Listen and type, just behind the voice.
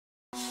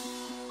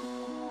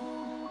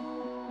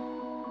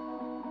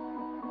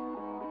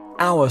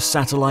Our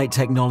satellite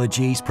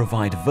technologies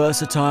provide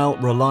versatile,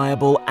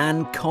 reliable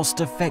and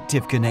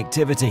cost-effective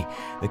connectivity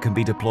that can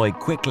be deployed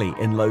quickly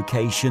in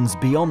locations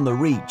beyond the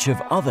reach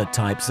of other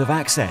types of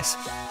access.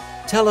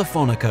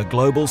 Telefónica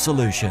Global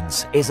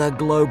Solutions is a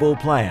global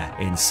player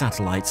in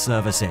satellite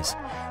services,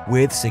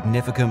 with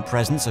significant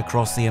presence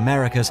across the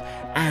Americas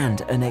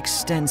and an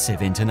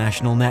extensive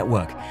international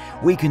network.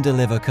 We can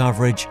deliver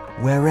coverage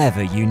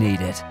wherever you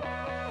need it.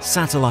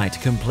 Satellite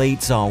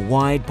completes our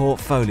wide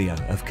portfolio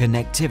of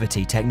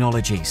connectivity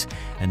technologies,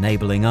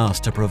 enabling us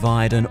to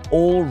provide an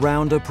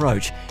all-round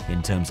approach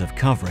in terms of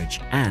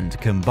coverage and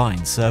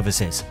combined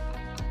services.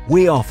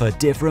 We offer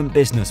different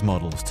business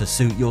models to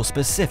suit your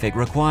specific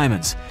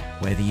requirements,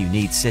 whether you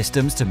need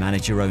systems to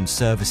manage your own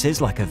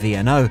services like a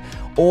VNO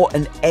or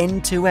an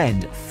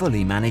end-to-end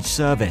fully managed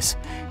service.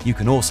 You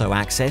can also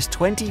access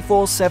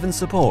 24/7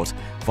 support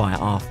via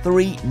our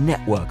 3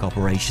 network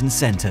operations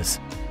centers.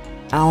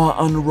 Our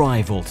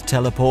unrivaled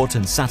teleport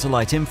and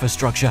satellite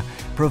infrastructure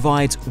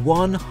provides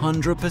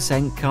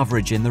 100%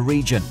 coverage in the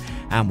region,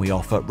 and we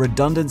offer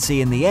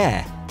redundancy in the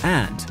air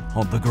and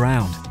on the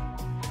ground.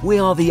 We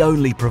are the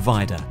only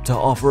provider to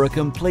offer a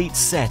complete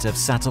set of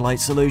satellite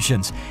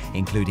solutions,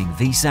 including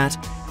VSAT,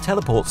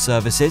 teleport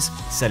services,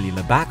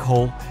 cellular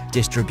backhaul,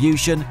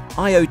 distribution,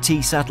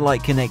 IoT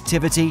satellite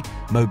connectivity,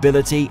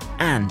 mobility,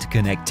 and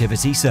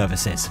connectivity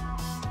services.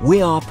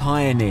 We are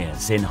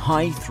pioneers in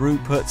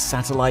high-throughput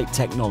satellite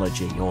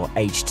technology, or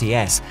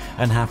HTS,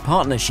 and have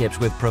partnerships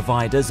with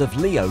providers of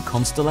LEO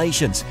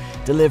constellations,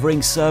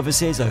 delivering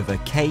services over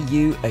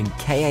Ku and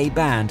Ka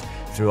band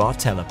through our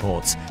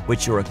teleports,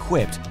 which are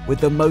equipped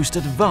with the most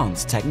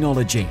advanced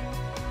technology.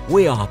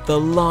 We are the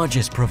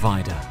largest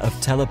provider of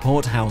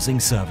teleport housing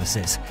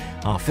services.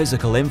 Our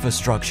physical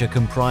infrastructure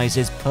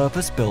comprises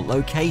purpose-built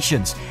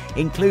locations,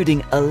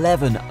 including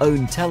 11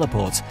 owned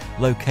teleports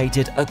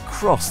located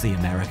across the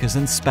Americas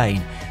and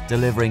Spain,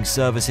 delivering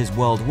services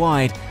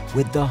worldwide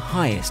with the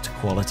highest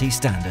quality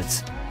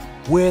standards.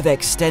 With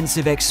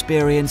extensive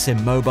experience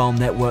in mobile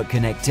network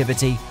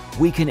connectivity,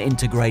 we can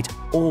integrate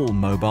all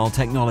mobile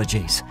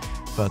technologies.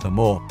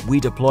 Furthermore, we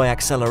deploy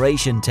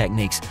acceleration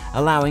techniques,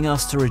 allowing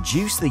us to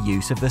reduce the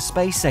use of the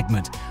space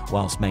segment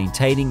whilst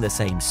maintaining the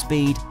same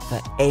speed for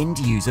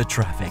end-user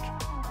traffic.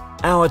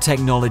 Our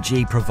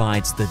technology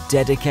provides the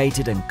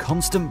dedicated and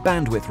constant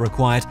bandwidth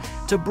required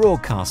to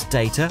broadcast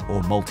data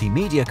or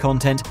multimedia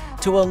content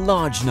to a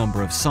large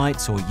number of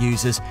sites or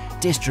users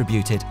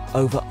distributed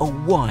over a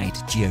wide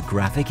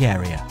geographic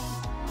area.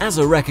 As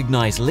a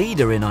recognized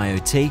leader in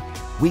IoT,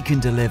 we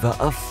can deliver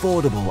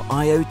affordable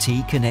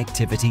IoT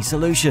connectivity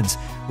solutions,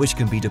 which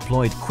can be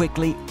deployed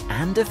quickly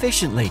and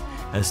efficiently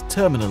as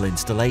terminal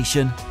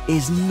installation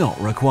is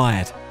not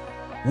required.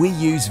 We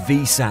use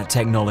VSAT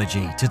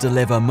technology to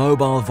deliver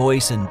mobile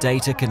voice and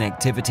data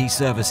connectivity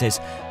services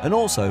and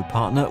also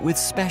partner with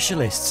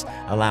specialists,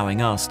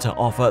 allowing us to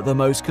offer the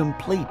most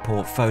complete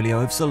portfolio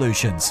of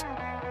solutions.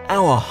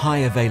 Our high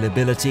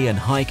availability and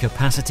high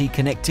capacity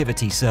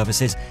connectivity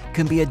services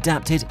can be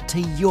adapted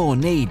to your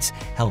needs,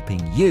 helping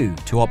you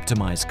to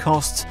optimize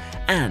costs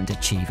and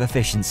achieve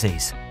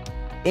efficiencies.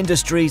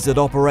 Industries that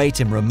operate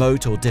in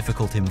remote or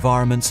difficult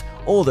environments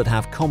or that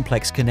have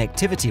complex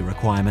connectivity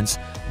requirements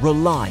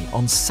rely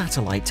on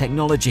satellite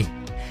technology.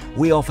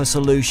 We offer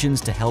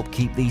solutions to help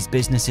keep these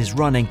businesses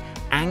running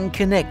and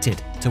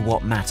connected to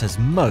what matters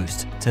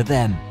most to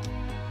them.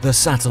 The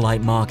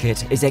satellite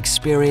market is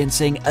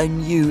experiencing a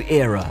new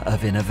era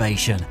of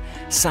innovation.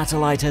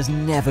 Satellite has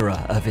never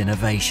of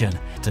innovation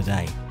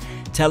today.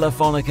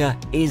 Telefónica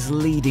is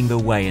leading the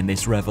way in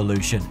this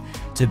revolution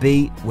to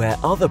be where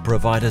other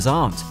providers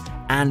aren't,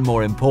 and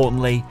more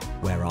importantly,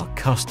 where our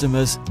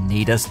customers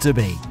need us to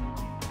be.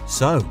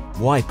 So,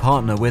 why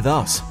partner with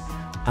us?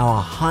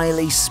 Our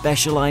highly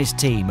specialized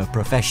team of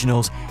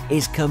professionals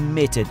is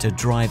committed to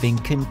driving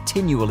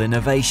continual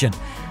innovation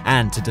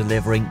and to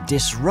delivering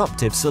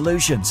disruptive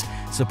solutions,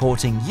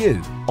 supporting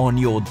you on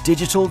your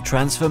digital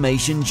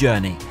transformation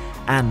journey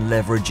and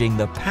leveraging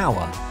the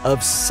power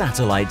of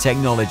satellite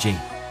technology.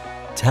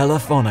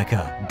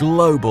 Telefónica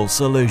Global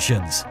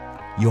Solutions,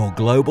 your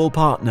global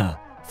partner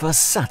for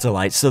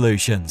satellite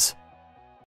solutions.